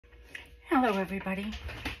Hello everybody,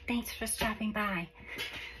 thanks for stopping by.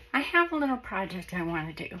 I have a little project I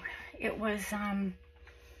want to do. It was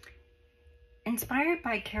inspired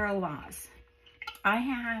by Carol Laws.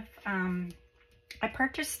 I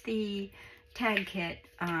purchased the tag kit,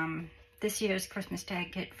 this year's Christmas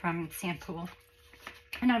tag kit from Sampool,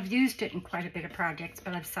 and I've used it in quite a bit of projects,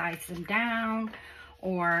 but I've sized them down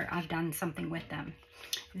or I've done something with them.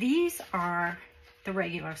 These are the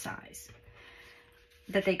regular size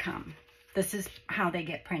that they come. This is how they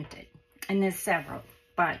get printed, and there's several,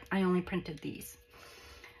 but I only printed these.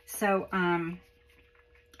 So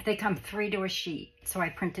they come 3 to a sheet, so I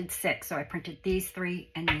printed 6. So I printed these 3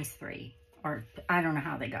 and these 3, or I don't know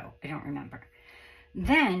how they go, I don't remember.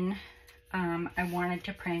 Then I wanted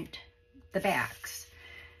to print the backs.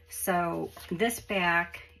 So this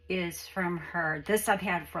back is from her. This I've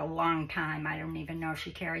had for a long time. I don't even know if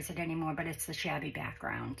she carries it anymore, but it's the Shabby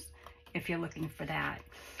background, if you're looking for that.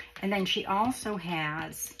 And then she also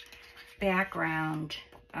has background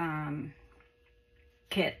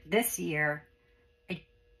kit this year. I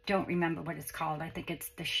don't remember what it's called. I think it's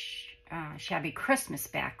the Shabby Christmas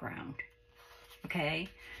background. Okay,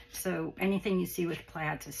 so anything you see with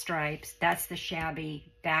plaids or stripes, that's the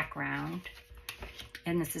Shabby background.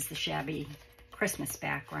 And this is the Shabby Christmas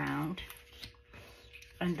background.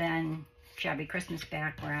 And then Shabby Christmas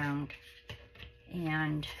background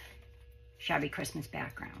and Shabby Christmas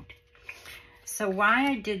background. So why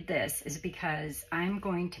I did this is because I'm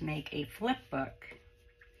going to make a flip book,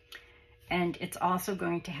 and it's also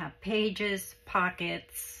going to have pages,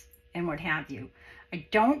 pockets, and what have you. I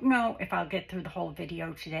don't know if I'll get through the whole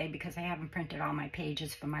video today because I haven't printed all my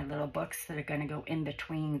pages for my little books that are going to go in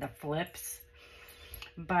between the flips.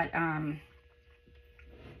 But I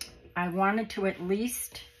wanted to at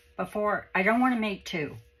least, I don't want to make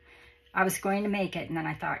 2. I was going to make it, and then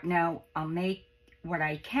I thought, no, I'll make what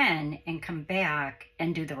I can and come back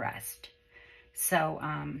and do the rest. So,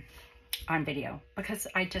 on video, because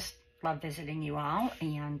I just love visiting you all,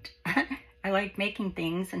 and I like making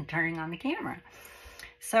things and turning on the camera.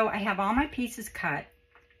 So I have all my pieces cut,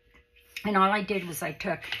 and all I did was I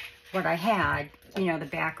took what I had, you know, the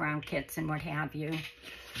background kits and what have you,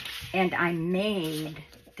 and I made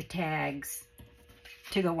the tags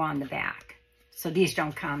to go on the back. So these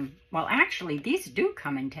don't come, well, actually, these do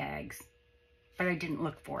come in tags, but I didn't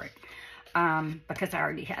look for it because I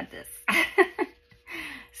already had this.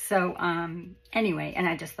 So anyway, and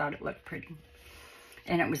I just thought it looked pretty.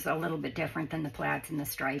 And it was a little bit different than the plaids and the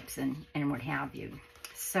stripes and what have you.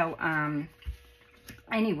 So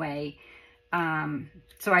anyway,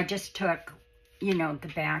 so I just took, you know, the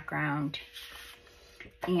background,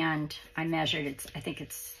 and I measured it. I think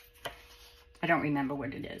it's, I don't remember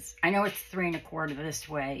what it is. I know it's 3 1/4 this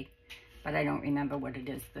way, but I don't remember what it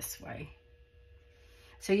is this way.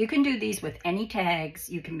 So you can do these with any tags.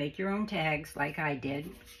 You can make your own tags like I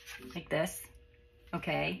did, like this,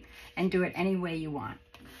 okay? And do it any way you want,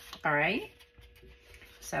 all right?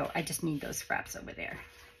 So I just need those scraps over there.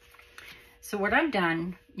 So what I've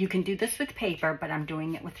done, you can do this with paper, but I'm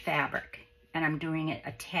doing it with fabric. And I'm doing it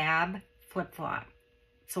a tab flip-flop,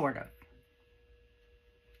 sort of.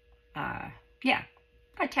 Yeah,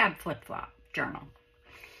 a tab flip-flop journal,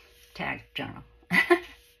 tag journal.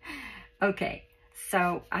 Okay,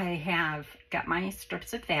 so I have got my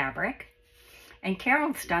strips of fabric, and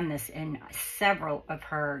Carol's done this in several of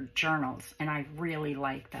her journals, and I really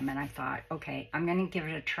like them, and I thought, okay, I'm going to give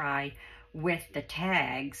it a try with the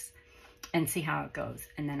tags and see how it goes,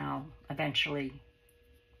 and then I'll eventually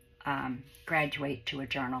graduate to a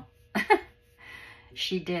journal.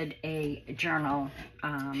 She did a journal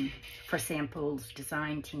for Sampool's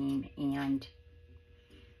design team, and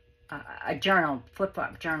a journal,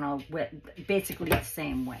 flip-flop journal, with basically the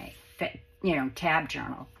same way, you know, tab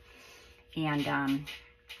journal. And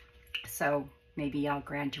so maybe I'll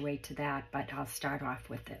graduate to that, but I'll start off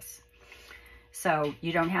with this. So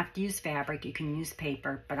you don't have to use fabric, you can use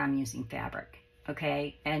paper, but I'm using fabric,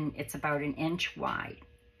 okay? And it's about 1 inch wide,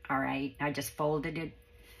 all right? I just folded it.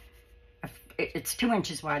 It's 2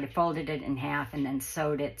 inches wide. I folded it in half and then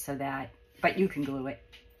sewed it so that, but you can glue it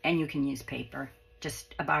and you can use paper,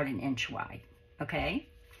 just about 1 inch wide, okay?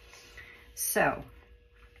 So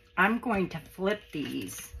I'm going to flip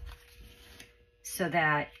these so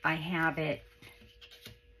that I have it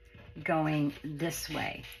going this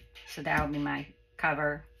way. So that'll be my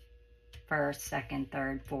cover, 1st, 2nd,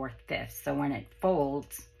 3rd, 4th, 5th. So when it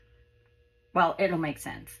folds, well, it'll make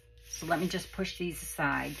sense. So let me just push these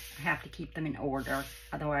aside. I have to keep them in order,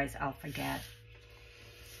 otherwise I'll forget.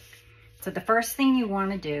 So the first thing you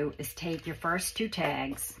want to do is take your first 2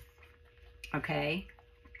 tags, okay,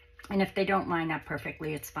 And if they don't line up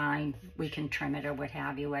perfectly, it's fine. We can trim it or what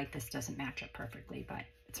have you. Like this doesn't match up perfectly, but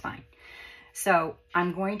it's fine. So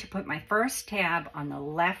I'm going to put my first tab on the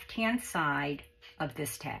left-hand side of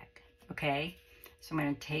this tag, okay? So I'm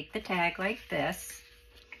going to take the tag like this.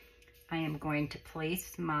 I am going to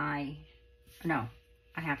place my, no,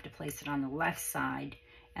 I have to place it on the left side,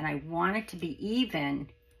 and I want it to be even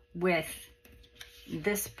with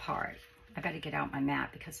this part. I better get out my mat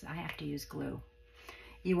because I have to use glue.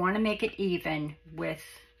 You want to make it even with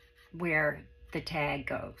where the tag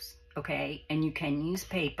goes, okay? And you can use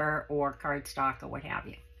paper or cardstock or what have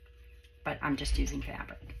you, but I'm just using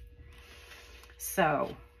fabric.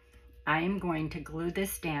 So I am going to glue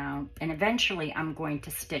this down, and eventually I'm going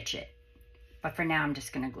to stitch it, but for now I'm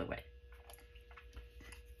just going to glue it.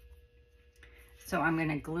 So I'm going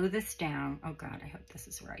to glue this down. Oh God, I hope this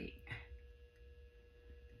is right.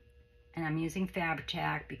 And I'm using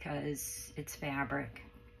Fabri-Tac because it's fabric.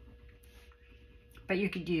 But you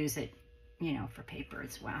could use it, you know, for paper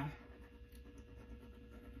as well.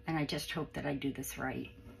 And I just hope that I do this right.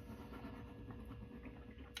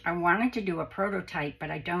 I wanted to do a prototype, but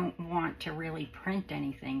I don't want to really print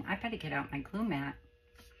anything. I better get out my glue mat.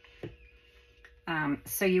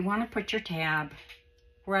 So you want to put your tab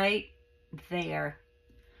right there.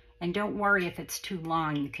 And don't worry if it's too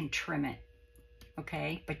long, you can trim it.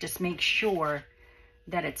 Okay? But just make sure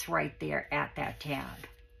that it's right there at that tab.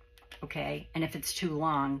 Okay? And if it's too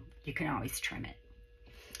long, you can always trim it.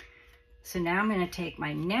 So now I'm going to take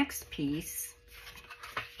my next piece.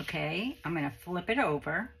 Okay, I'm going to flip it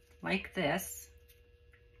over like this,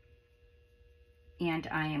 and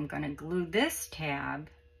I am going to glue this tab,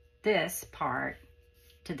 this part,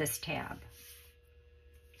 to this tab.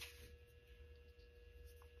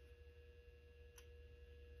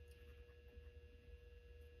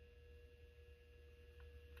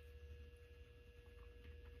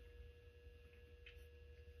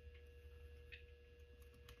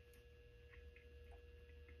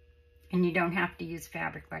 And you don't have to use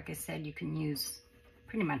fabric, like I said, you can use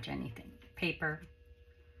pretty much anything. Paper,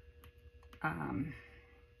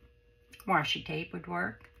 washi tape would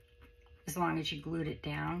work, as long as you glued it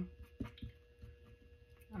down.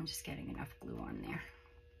 I'm just getting enough glue on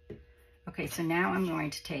there. Okay, so now I'm going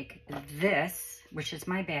to take this, which is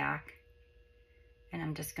my back, and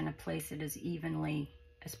I'm just going to place it as evenly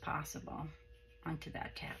as possible onto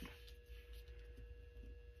that tab.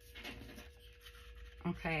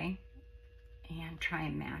 Okay. And try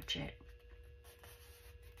and match it.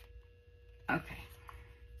 Okay.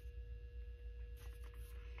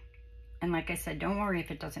 And like I said, don't worry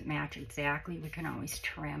if it doesn't match exactly. We can always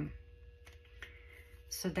trim.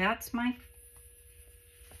 So that's my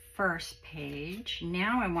first page.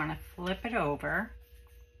 Now I want to flip it over.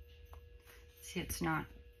 See, it's not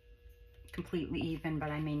completely even, but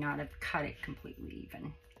I may not have cut it completely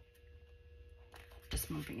even. Just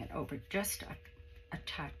moving it over just a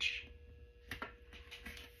touch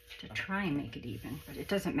to try and make it even, but it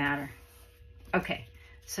doesn't matter. Okay,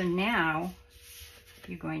 so now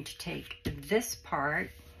you're going to take this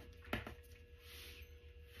part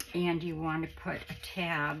and you want to put a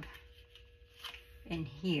tab in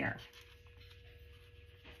here.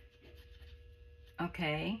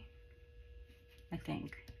 Okay, I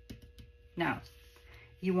think. No,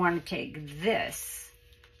 you want to take this.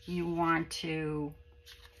 You want to,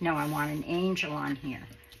 no, I want an angel on here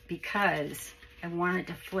because I want it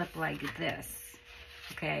to flip like this,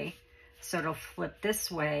 okay? So it'll flip this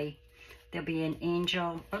way. There'll be an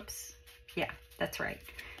angel, oops, yeah, that's right.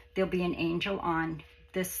 There'll be an angel on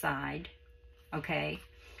this side, okay?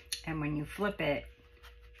 And when you flip it,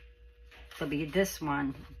 there'll be this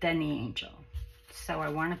one, then the angel. So I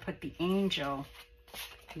want to put the angel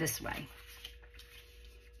this way.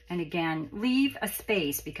 And again, leave a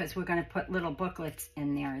space because we're going to put little booklets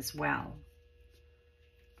in there as well.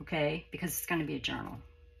 Okay, because it's going to be a journal.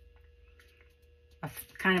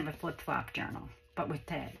 Kind of a flip-flop journal, but with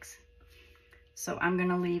tags. So I'm going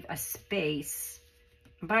to leave a space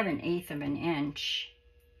about 1/8 of an inch.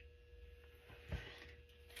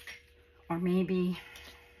 Or maybe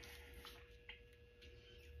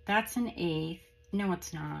that's 1/8. No,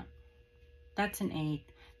 it's not. That's 1/8.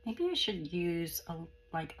 Maybe I should use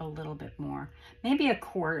like a little bit more. Maybe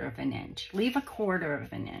 1/4 of an inch. Leave 1/4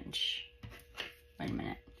 of an inch. Wait a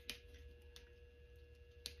minute.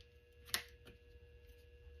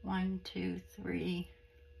 1, 2, 3.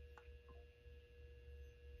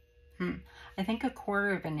 I think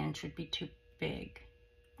 1/4 of an inch would be too big.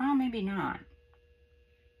 Well, maybe not.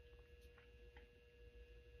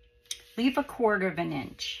 Leave 1/4 of an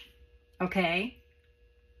inch, okay?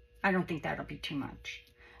 I don't think that'll be too much.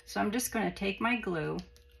 So I'm just going to take my glue.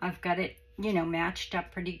 I've got it, you know, matched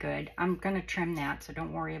up pretty good. I'm going to trim that, so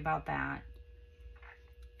don't worry about that.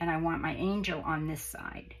 And I want my angel on this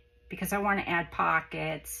side because I want to add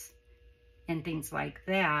pockets and things like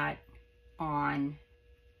that on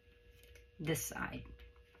this side.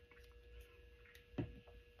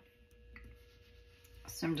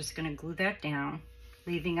 So I'm just going to glue that down,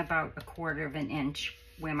 leaving about 1/4 of an inch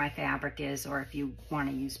where my fabric is, or if you want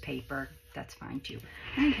to use paper, that's fine too.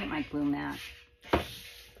 Let me get my glue mat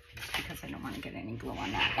because I don't want to get any glue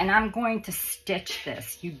on that. And I'm going to stitch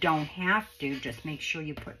this. You don't have to, just make sure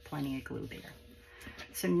you put plenty of glue there.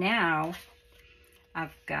 So now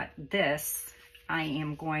I've got this. I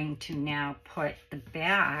am going to now put the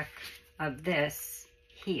back of this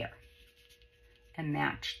here and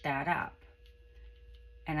match that up.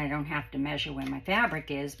 And I don't have to measure where my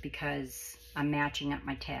fabric is because I'm matching up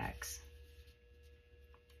my tags.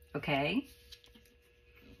 Okay?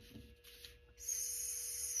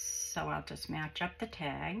 So I'll just match up the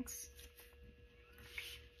tags.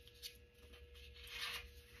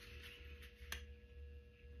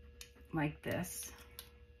 Like this.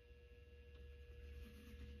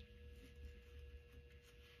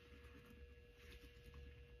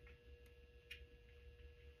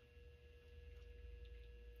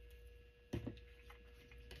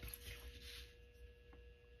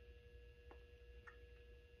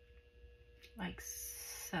 Like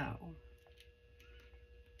so.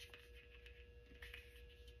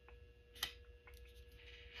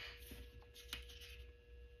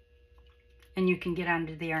 And you can get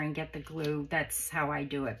under there and get the glue. That's how I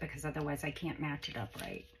do it because otherwise I can't match it up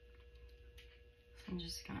right. So I'm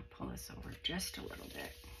just going to pull this over just a little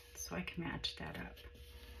bit so I can match that up.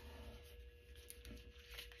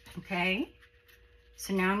 Okay,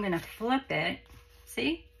 so now I'm going to flip it.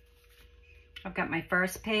 See? I've got my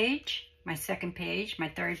first page, my second page, my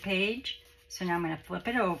third page. So now I'm going to flip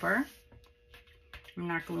it over. I'm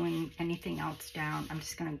not gluing anything else down. I'm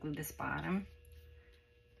just going to glue this bottom.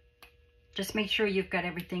 Just make sure you've got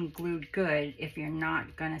everything glued good if you're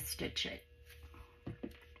not going to stitch it.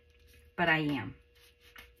 But I am.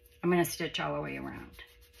 I'm going to stitch all the way around.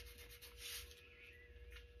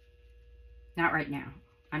 Not right now.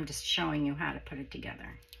 I'm just showing you how to put it together.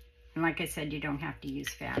 And like I said, you don't have to use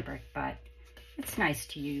fabric, but it's nice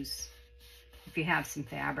to use. If you have some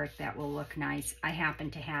fabric, that will look nice. I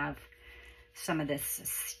happen to have some of this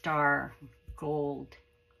star gold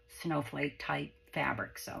snowflake type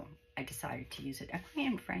fabric, so I decided to use it. A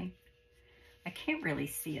hand frame. I can't really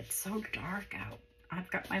see. It's so dark out. I've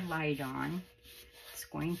got my light on. It's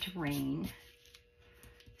going to rain.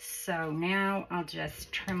 So now I'll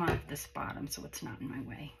just trim off this bottom so it's not in my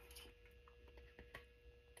way.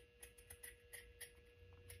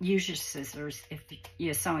 Use your scissors,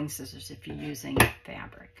 your sewing scissors, if you're using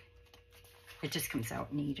fabric. It just comes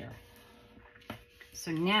out neater.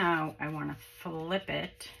 So now I want to flip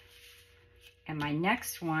it. And my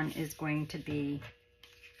next one is going to be,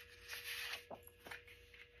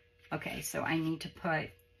 okay, so I need to put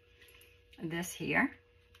this here,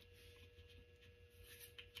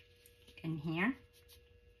 in here,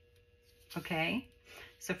 okay?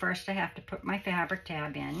 So first I have to put my fabric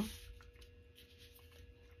tab in.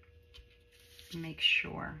 Make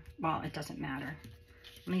sure, well, it doesn't matter.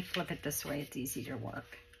 Let me flip it this way, it's easier to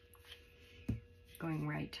work. Going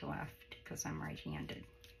right to left, because I'm right-handed.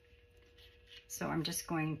 So I'm just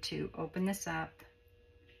going to open this up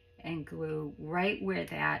and glue right where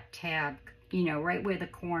that tab, you know, right where the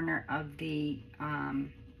corner of the,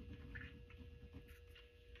 and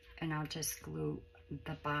I'll just glue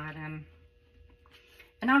the bottom.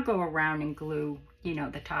 And I'll go around and glue, you know,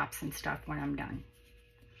 the tops and stuff when I'm done.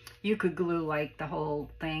 You could glue like the whole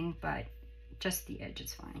thing, but just the edge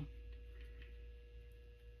is fine.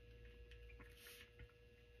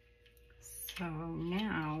 So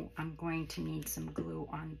now I'm going to need some glue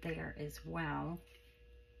on there as well.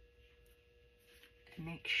 And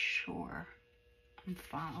make sure I'm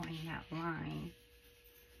following that line,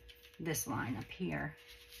 this line up here.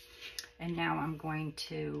 And now I'm going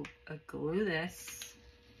to glue this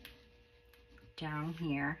down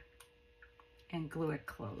here and glue it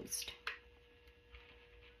closed.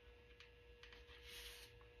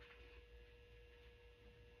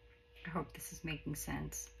 I hope this is making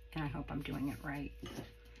sense, and I hope I'm doing it right.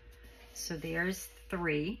 So there's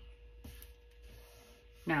 3.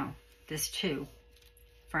 No, there's 2,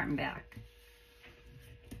 front and back.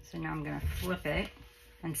 So now I'm gonna flip it,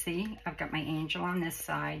 and see, I've got my angel on this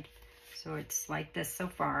side, so it's like this so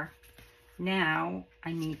far. Now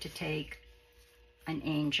I need to take an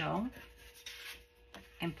angel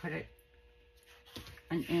and put it,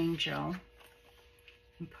 an angel,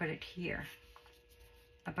 and put it here.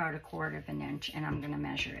 about 1/4 of an inch, and I'm going to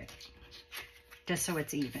measure it just so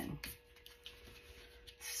it's even.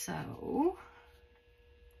 So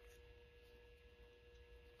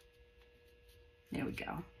there we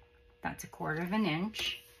go. That's 1/4 of an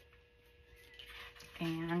inch.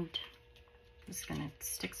 And I'm just going to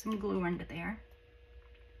stick some glue under there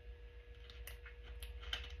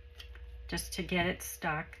just to get it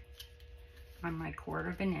stuck on my 1/4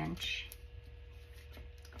 of an inch.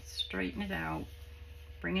 Straighten it out,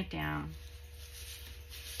 bring it down,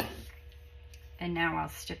 and now I'll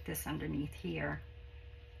stick this underneath here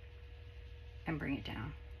and bring it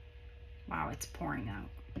down. Wow, it's pouring out.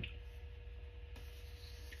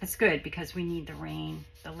 It's good because we need the rain.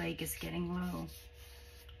 The lake is getting low,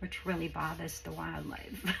 which really bothers the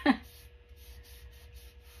wildlife. It's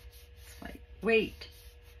like, wait,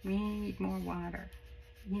 we need more water.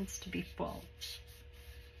 It needs to be full.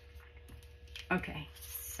 Okay,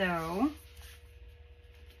 so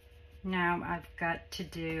now I've got to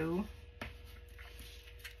do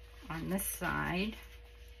on this side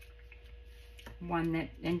one that,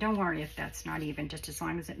 and don't worry if that's not even, just as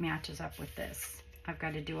long as it matches up with this. I've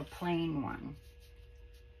got to do a plain one.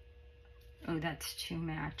 Oh, that's too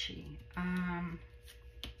matchy.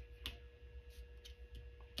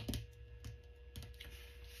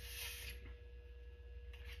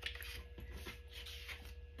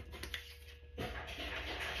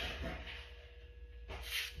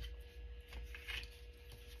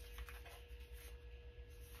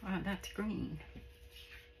 Oh, that's green.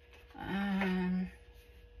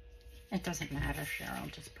 It doesn't matter,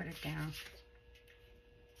 Cheryl. Just put it down.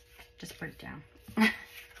 Just put it down.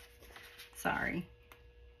 Sorry.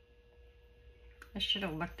 I should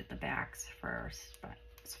have looked at the backs first, but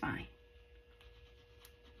it's fine.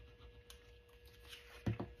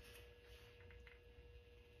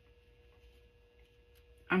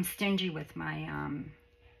 I'm stingy with my,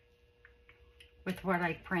 with what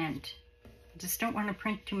I print. I just don't want to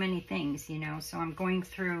print too many things, you know, so I'm going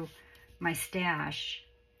through my stash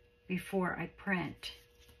before I print.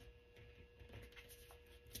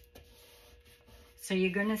 So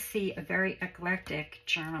you're going to see a very eclectic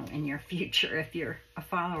journal in your future if you're a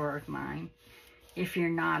follower of mine. If you're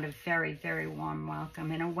not, a very, very warm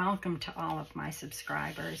welcome, and a welcome to all of my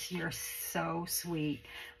subscribers. You're so sweet.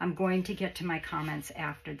 I'm going to get to my comments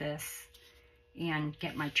after this and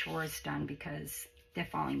get my chores done because they're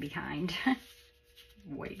falling behind.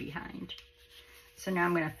 Way behind. So now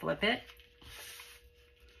I'm going to flip it.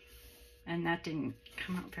 And that didn't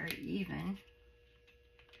come out very even.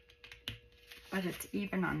 But it's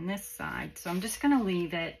even on this side. So I'm just going to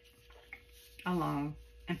leave it alone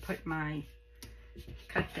and put my,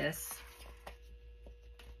 cut this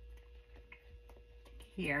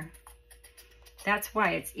here. That's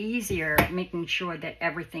why it's easier making sure that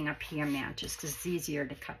everything up here matches, because it's easier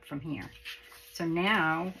to cut from here. So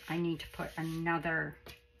now I need to put another,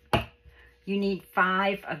 you need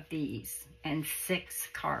 5 of these and 6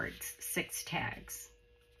 cards, 6 tags.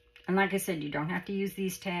 And like I said, you don't have to use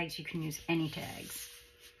these tags. You can use any tags.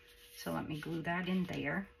 So let me glue that in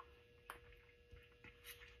there.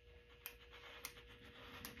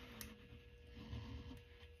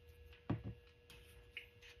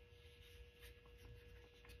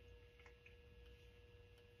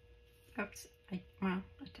 Oops, well,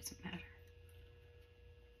 it doesn't matter.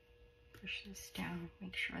 Push this down,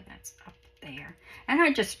 make sure that's up there. And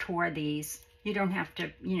I just tore these. You don't have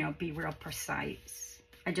to, you know, be real precise.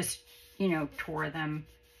 I just, you know, tore them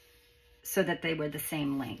so that they were the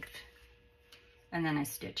same length. And then I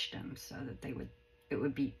stitched them so that they would, it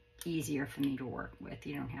would be easier for me to work with.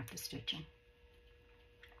 You don't have to stitch them.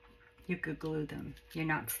 You could glue them. You're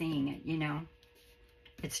not seeing it, you know.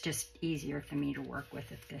 It's just easier for me to work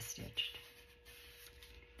with if they're stitched.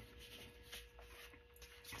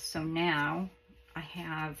 So now I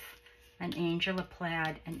have an angel, a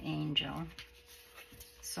plaid, an angel.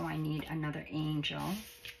 So I need another angel.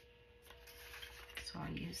 So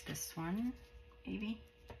I'll use this one, maybe.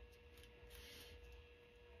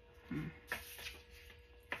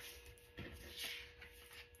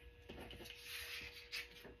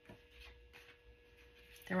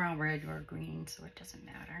 They're all red or green, so it doesn't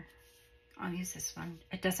matter. I'll use this one.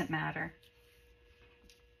 It doesn't matter.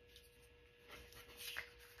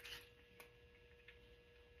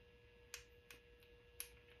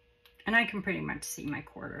 And I can pretty much see my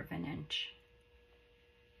 1/4 of an inch.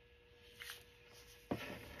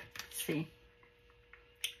 See?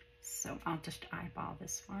 So I'll just eyeball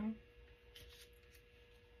this one.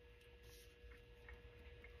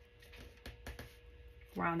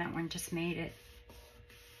 Wow, that one just made it.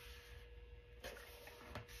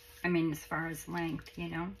 I mean, as far as length, you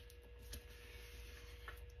know.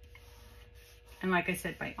 And like I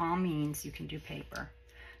said, by all means, you can do paper.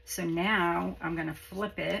 So now I'm going to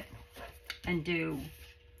flip it and do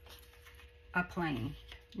a plain.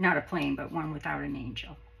 Not a plain, but one without an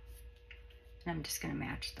angel. And I'm just going to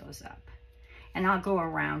match those up. And I'll go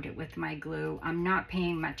around it with my glue. I'm not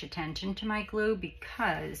paying much attention to my glue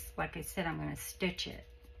because, like I said, I'm going to stitch it.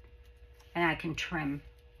 And I can trim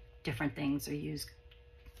different things or use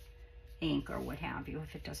ink or what have you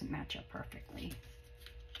if it doesn't match up perfectly.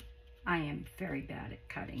 I am very bad at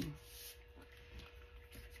cutting.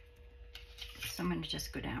 So I'm going to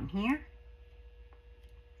just go down here.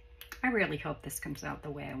 I really hope this comes out the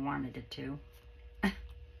way I wanted it to. And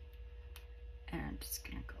I'm just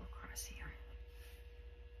going to go across here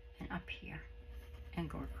and up here and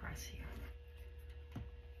go across here.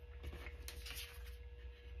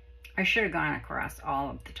 I should have gone across all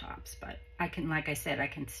of the tops, but I can, like I said, I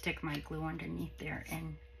can stick my glue underneath there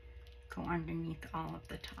and go underneath all of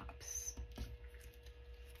the tops.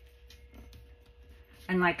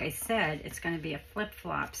 And like I said, it's going to be a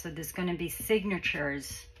flip-flop, so there's going to be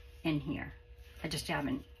signatures in here. I just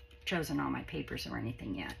haven't chosen all my papers or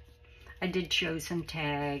anything yet. I did choose some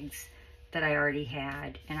tags that I already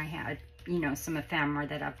had, and I had, you know, some ephemera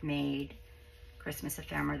that I've made, Christmas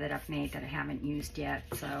ephemera that I've made that I haven't used yet,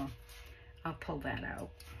 so I'll pull that out.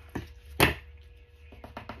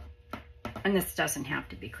 And this doesn't have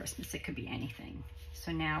to be Christmas, it could be anything.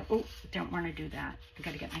 So now, oh, don't want to do that. I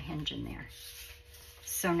got to get my hinge in there.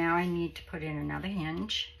 So now I need to put in another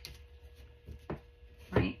hinge,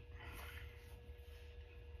 right?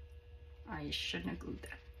 I shouldn't have glued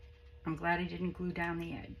that. I'm glad I didn't glue down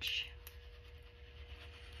the edge.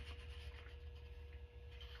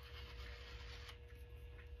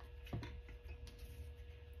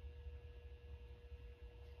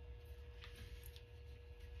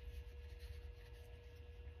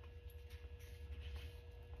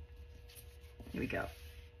 Here we go.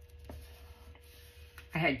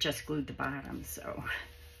 I had just glued the bottom, so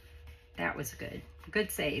that was good. Good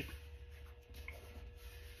save.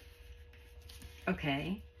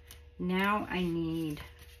 Okay, now I'm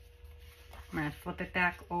gonna flip it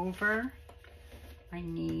back over. I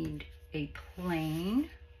need a plain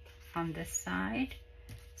on this side.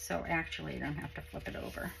 So actually I don't have to flip it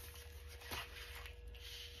over.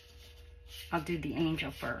 I'll do the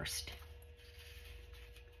angel first.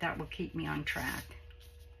 That will keep me on track.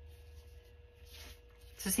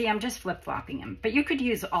 So see, I'm just flip-flopping them. But you could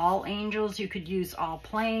use all angels, you could use all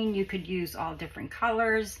plain, you could use all different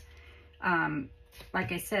colors.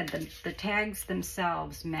 Like I said, the tags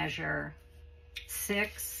themselves measure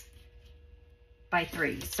 6 by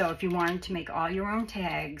 3. So if you wanted to make all your own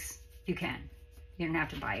tags, you can. You don't have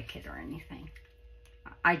to buy a kit or anything.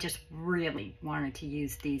 I just really wanted to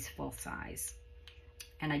use these full size.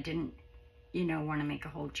 And I didn't, you know, want to make a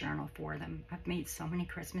whole journal for them. I've made so many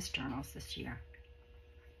Christmas journals this year.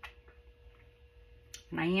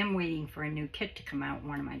 And I am waiting for a new kit to come out in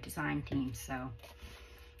one of my design teams, so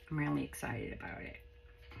I'm really excited about it.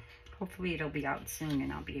 Hopefully it'll be out soon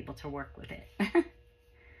and I'll be able to work with it. I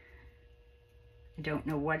don't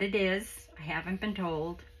know what it is. I haven't been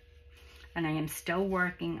told. And I am still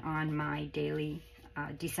working on my daily,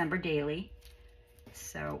 December daily.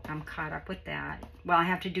 So I'm caught up with that. Well, I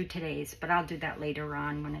have to do today's, but I'll do that later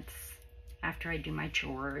on when it's after I do my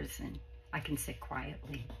chores and I can sit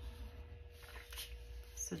quietly.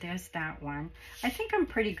 So there's that one. I think I'm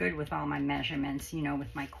pretty good with all my measurements, you know,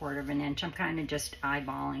 with my 1/4 inch. I'm kind of just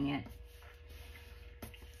eyeballing it.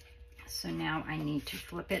 So now I need to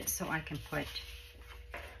flip it so I can put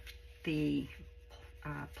the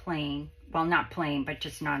plain, well, not plain, but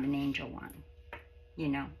just not an angel one, you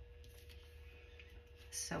know.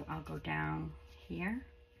 So I'll go down here.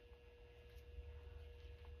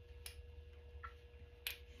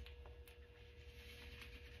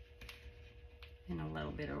 And a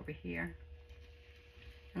little bit over here.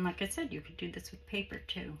 And like I said, you could do this with paper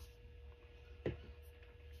too.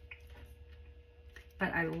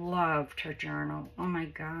 But I loved her journal. Oh my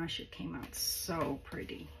gosh, it came out so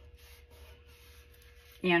pretty.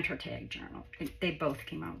 And her tag journal. They both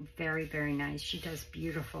came out very, very nice. She does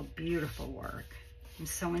beautiful, beautiful work. I'm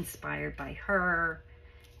so inspired by her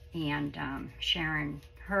and Sharon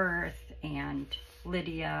Hirth and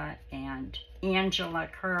Lydia and Angela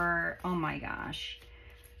Kerr. Oh my gosh.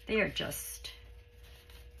 They are just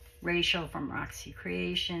Rachel from Roxy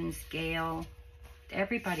Creations, Gail.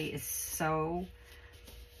 Everybody is so,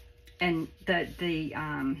 and the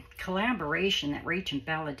collaboration that Rach and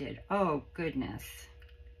Bella did, oh goodness.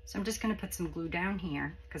 So I'm just going to put some glue down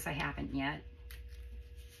here because I haven't yet.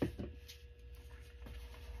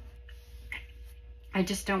 I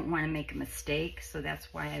just don't want to make a mistake, so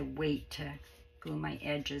that's why I wait to glue my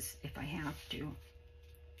edges if I have to.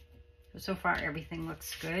 So far everything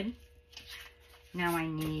looks good. Now I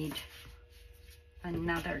need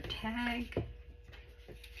another tag.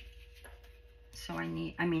 So I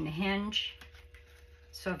mean a hinge.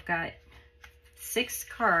 So I've got 6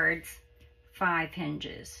 cards, 5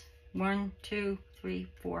 hinges. 1, 2, 3,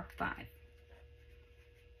 4, 5.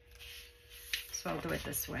 So I'll do it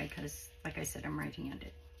this way because, like I said, I'm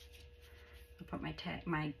right-handed. I'll put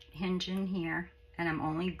my hinge in here, and I'm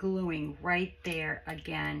only gluing right there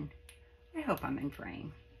again. I hope I'm in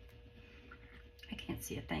frame. I can't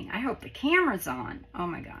see a thing. I hope the camera's on. Oh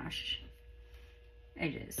my gosh.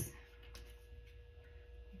 It is.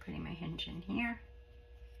 I'm putting my hinge in here.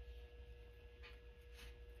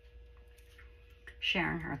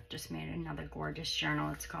 Sharon Hearth just made another gorgeous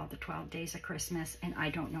journal. It's called The 12 Days of Christmas, and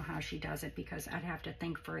I don't know how she does it because I'd have to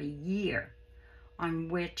think for a year on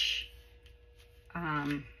which,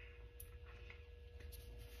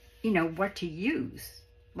 you know, what to use.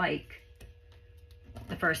 Like,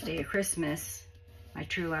 the first day of Christmas, my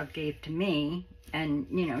true love gave to me, and,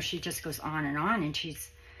 you know, she just goes on, and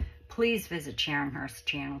she's, please visit Sharon Hearth's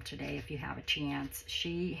channel today if you have a chance.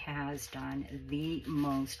 She has done the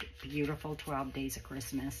most beautiful 12 Days of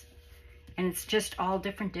Christmas. And it's just all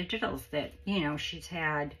different digitals that, you know, she's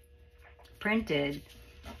had printed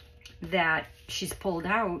that she's pulled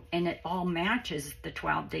out, and it all matches the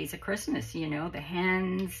 12 Days of Christmas, you know, the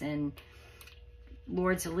hens and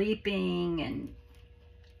Lords of Leaping, and,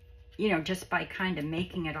 you know, just by kind of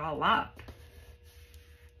making it all up,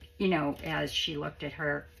 you know, as she looked at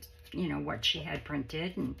her, you know, what she had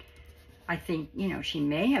printed. And I think, you know, she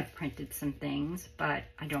may have printed some things, but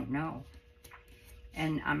I don't know.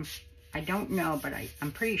 And I don't know, but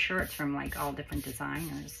I'm pretty sure it's from like all different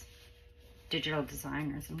designers, digital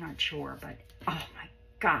designers. I'm not sure, but oh my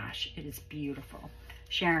gosh, it is beautiful.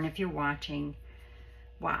 Sharon, if you're watching,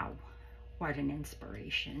 wow, what an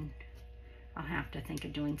inspiration. I'll have to think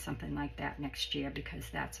of doing something like that next year because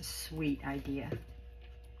that's a sweet idea.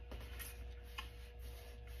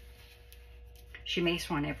 She makes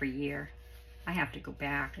one every year. I have to go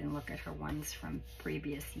back and look at her ones from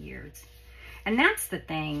previous years. And that's the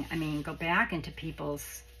thing. I mean, go back into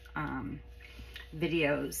people's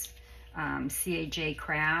videos. CAJ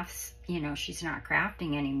Crafts, you know, she's not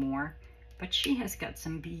crafting anymore, but she has got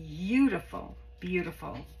some beautiful,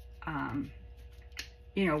 beautiful,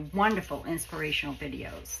 you know, wonderful inspirational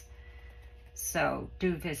videos. So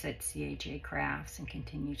do visit CAJ Crafts and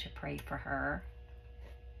continue to pray for her.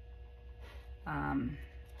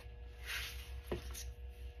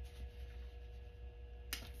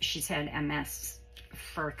 She's had MS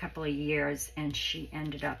for a couple of years, and she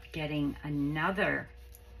ended up getting another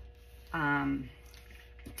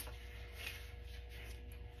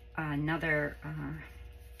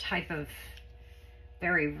type of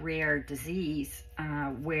very rare disease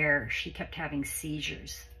where she kept having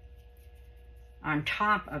seizures on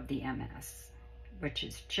top of the MS, which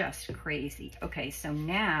is just crazy. Okay, so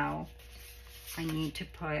now I need to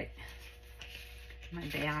put my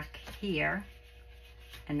back here,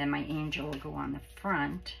 and then my angel will go on the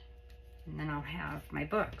front, and then I'll have my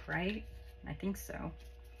book, right? I think so.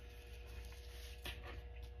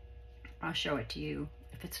 I'll show it to you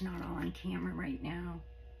if it's not all on camera right now.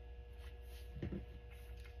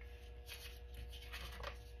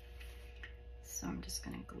 So I'm just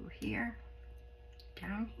going to glue here,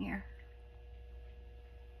 down here.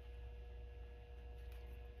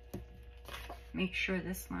 Make sure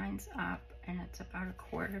this line's up, and it's about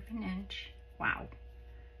 1/4 of an inch. Wow,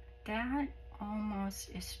 that almost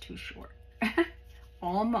is too short.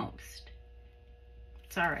 Almost.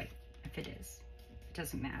 It's all right if it is. It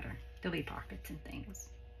doesn't matter. There'll be pockets and things.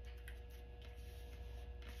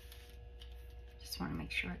 Just want to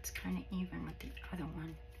make sure it's kind of even with the other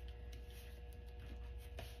one.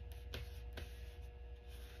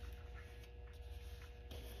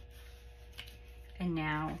 And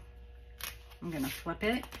now I'm going to flip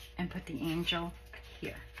it and put the angel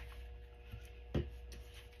here. And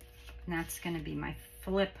that's going to be my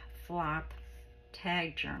flip-flop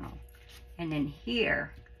tag journal. And then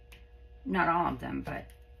here, not all of them, but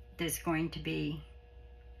there's going to be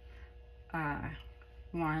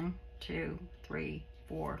 1, 2, 3,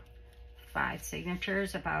 4, 5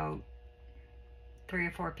 signatures, about 3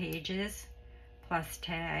 or 4 pages, plus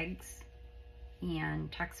tags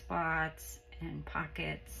and tuck spots and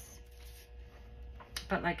pockets.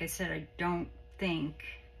 But like I said, I don't think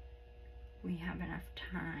we have enough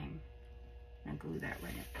time. I'm gonna glue that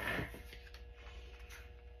right up there.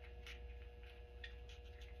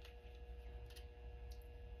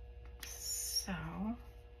 So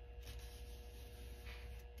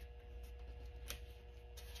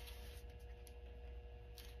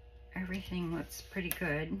everything looks pretty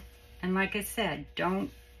good. And like I said,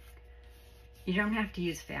 you don't have to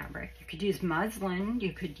use fabric. You could use muslin,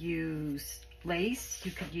 you could use lace,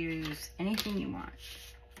 you could use anything you want.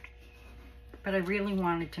 But I really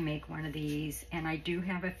wanted to make one of these, and I do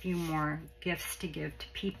have a few more gifts to give to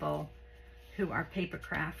people who are paper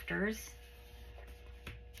crafters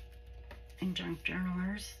and junk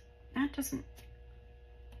journalers. That doesn't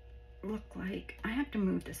look like, I have to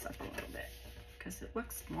move this up a little bit because it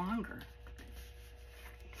looks longer.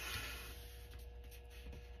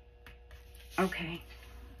 Okay,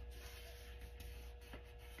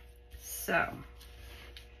 so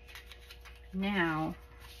now,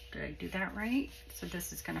 did I do that right? So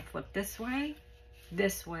this is going to flip this way,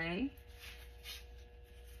 this way,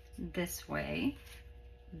 this way,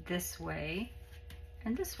 this way,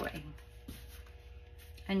 and this way.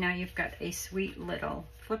 And now you've got a sweet little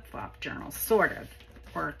flip-flop journal, sort of,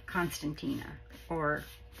 or Constantina, or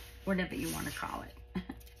whatever you want to call it.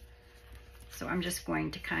 So I'm just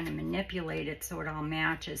going to kind of manipulate it so it all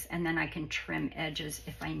matches, and then I can trim edges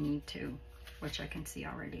if I need to, which I can see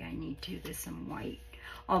already I need to. There's some white,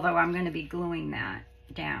 although I'm going to be gluing that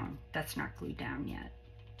down. That's not glued down yet,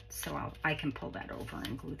 so I can pull that over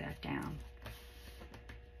and glue that down.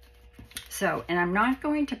 So, and I'm not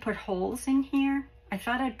going to put holes in here. I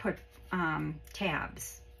thought I'd put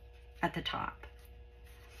tabs at the top.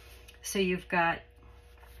 So you've got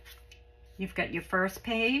your first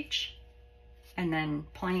page, and then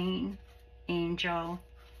plain, angel,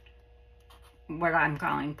 what I'm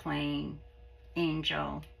calling plain,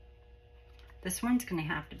 angel. This one's going to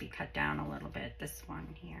have to be cut down a little bit, this one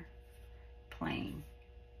here, plain.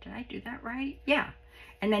 Did I do that right? Yeah.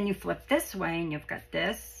 And then you flip this way, and you've got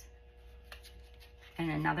this, and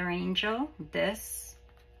another angel, this,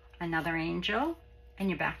 another angel, and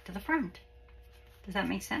you're back to the front. Does that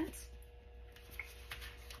make sense?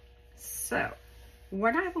 So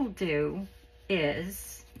what I will do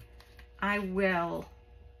is I will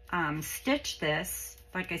stitch this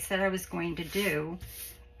like I said I was going to do,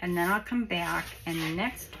 and then I'll come back in the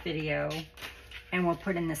next video and we'll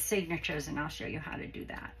put in the signatures and I'll show you how to do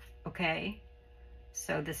that. Okay?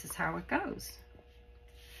 So this is how it goes.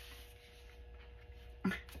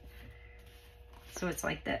 So it's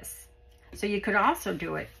like this. So you could also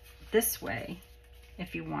do it this way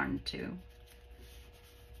if you wanted to.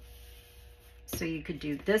 So you could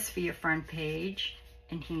do this for your front page,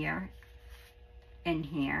 and here, and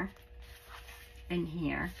here, and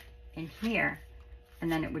here, and here. And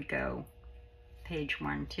then it would go page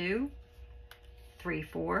 1, 2, 3,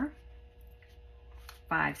 4,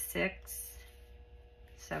 5, 6,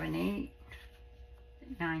 7, 8,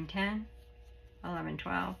 9, 10, 11,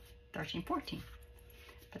 12, 13, 14.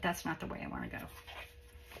 But that's not the way I want to go.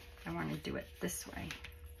 I want to do it this way.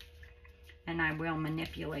 And I will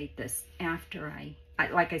manipulate this after I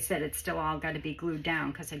like I said, it's still all got to be glued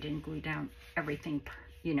down because I didn't glue down everything,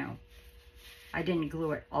 you know. I didn't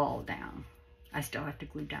glue it all down. I still have to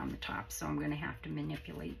glue down the top, so I'm going to have to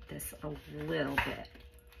manipulate this a little bit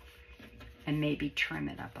and maybe trim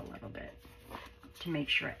it up a little bit to make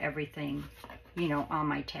sure everything, you know, all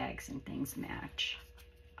my tags and things match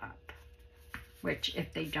up. Which,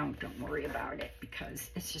 if they don't worry about it because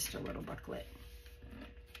it's just a little booklet.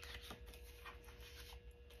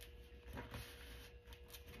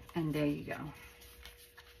 And there you go.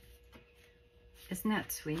 Isn't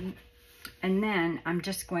that sweet? And then I'm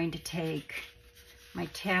just going to take my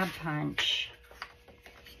tab punch.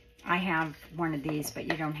 I have one of these, but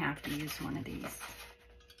you don't have to use one of these.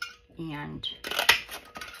 And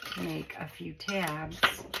make a few tabs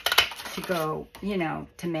to go, you know,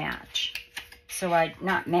 to match. So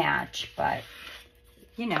not match, but,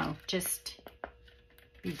 you know, just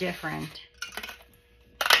be different.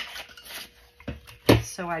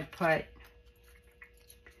 So I'd put,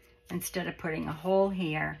 instead of putting a hole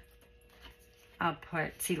here, I'll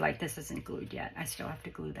put, see, like this isn't glued yet. I still have to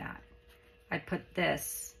glue that. I'd put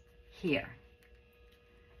this here.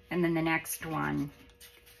 And then the next one,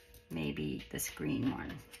 maybe this green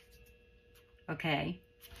one. Okay?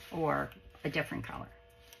 Or a different color.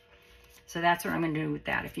 So that's what I'm going to do with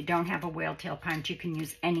that. If you don't have a whale tail punch, you can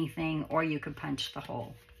use anything, or you could punch the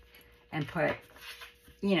hole and put,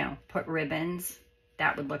 you know, put ribbons.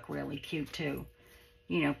 That would look really cute too.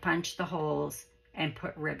 You know, punch the holes and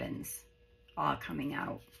put ribbons all coming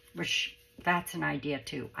out, which that's an idea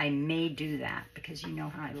too. I may do that because you know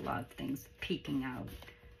how I love things peeking out.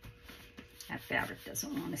 That fabric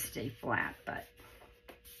doesn't want to stay flat, but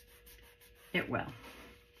it will.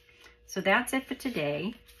 So that's it for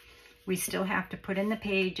today. We still have to put in the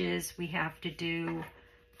pages. We have to do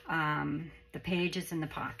the pages and the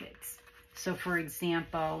pockets. So for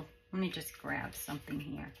example, Let me just grab something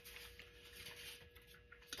here.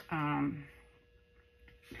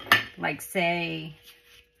 Like say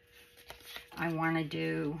I want to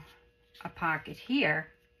do a pocket here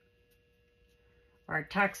or a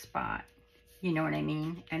tuck spot, you know what I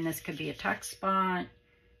mean? And this could be a tuck spot,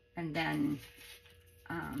 and then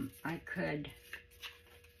I could,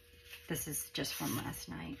 this is just from last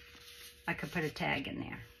night, I could put a tag in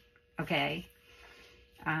there, okay?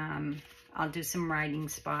 I'll do some writing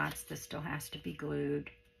spots. This still has to be glued.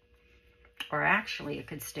 Or actually, it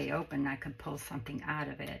could stay open. I could pull something out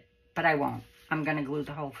of it. But I won't. I'm going to glue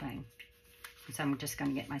the whole thing. So I'm just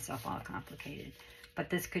going to get myself all complicated. But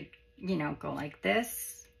this could, you know, go like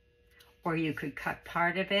this. Or you could cut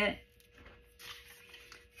part of it.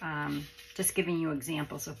 Just giving you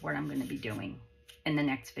examples of what I'm going to be doing in the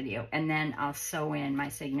next video. And then I'll sew in my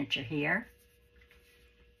signature here.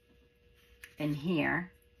 And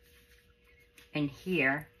here. And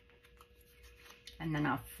here. And then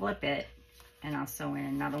I'll flip it. And I'll sew in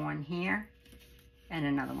another one here. And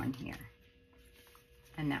another one here.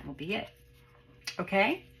 And that will be it.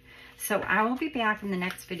 Okay? So I will be back in the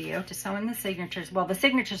next video to sew in the signatures. Well, the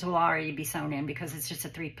signatures will already be sewn in because it's just a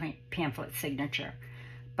 3 pamphlet signature.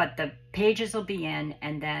 But the pages will be in,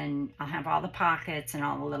 and then I'll have all the pockets and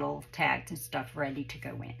all the little tags and stuff ready to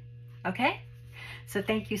go in. Okay? So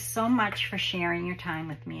thank you so much for sharing your time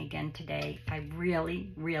with me again today. I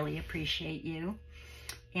really, really appreciate you.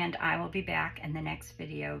 And I will be back in the next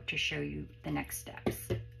video to show you the next steps.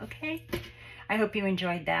 Okay? I hope you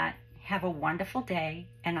enjoyed that. Have a wonderful day,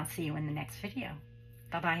 and I'll see you in the next video.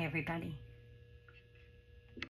 Bye-bye, everybody.